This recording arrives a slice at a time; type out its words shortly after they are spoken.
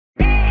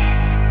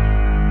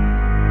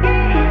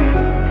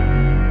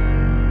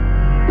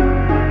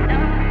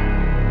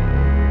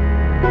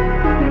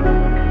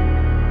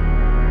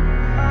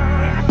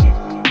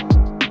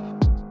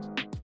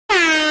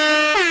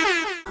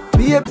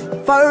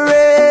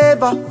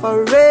forever,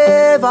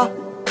 forever,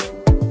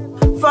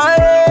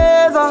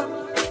 forever,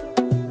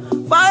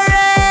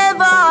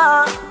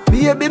 forever.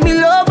 Baby, me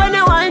love when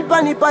you wine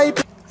pon the pipe.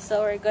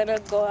 So we're gonna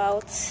go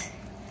out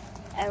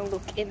and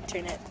look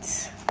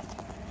internet.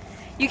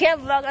 You can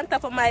vlog on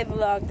top of my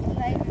vlog.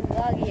 My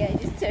vlog, yeah,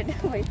 just turn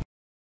away.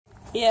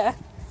 Yeah.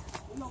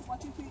 Look,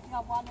 what you think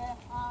of on the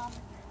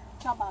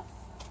Chabas?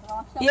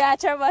 Yeah,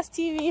 Chabas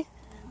TV.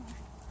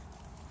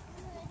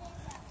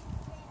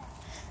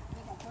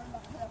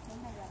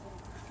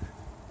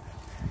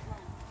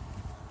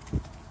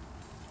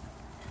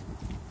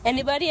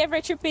 Anybody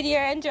ever trip in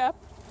here and drop?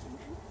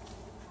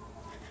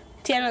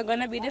 Tiana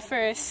gonna be the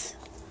first.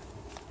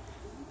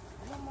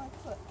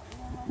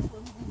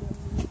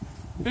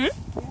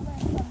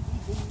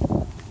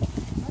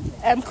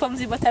 I'm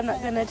clumsy, but I'm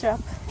not gonna drop.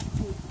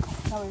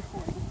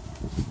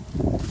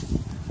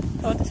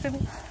 Oh, this for me?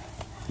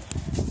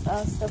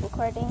 Oh, still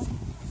recording.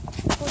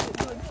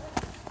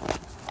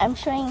 I'm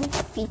showing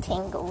feet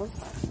angles.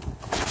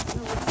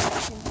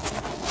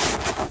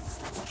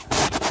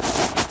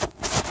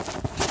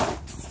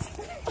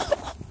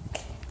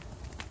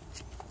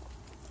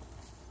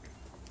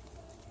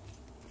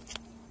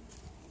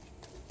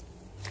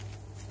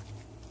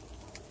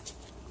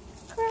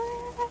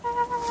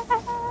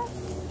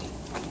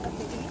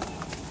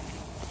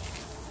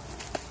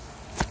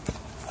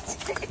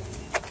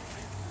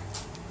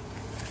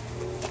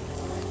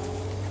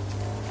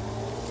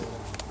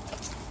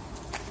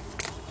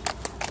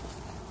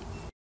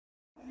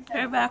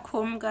 We're back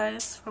home,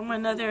 guys, from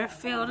another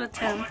failed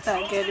attempt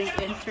at getting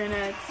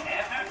internet.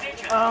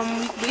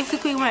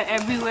 Basically went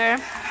everywhere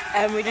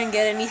and we didn't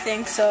get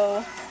anything,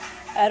 so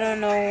I don't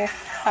know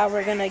how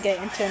we're gonna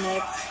get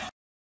internet.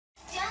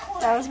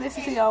 That was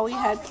basically all we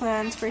had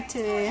planned for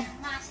today.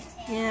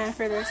 Yeah,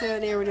 for the rest of the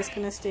day we're just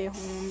gonna stay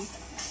home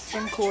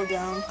and cool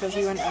down because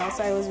we went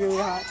outside, it was really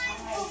hot.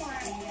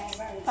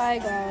 Bye,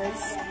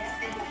 guys.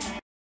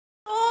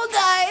 Oh,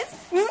 guys,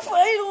 we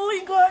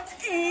finally got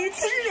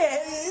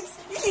internet.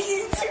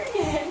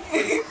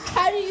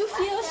 How do you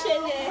feel,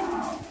 Shanae?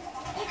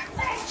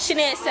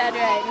 Shanae is sad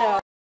right now.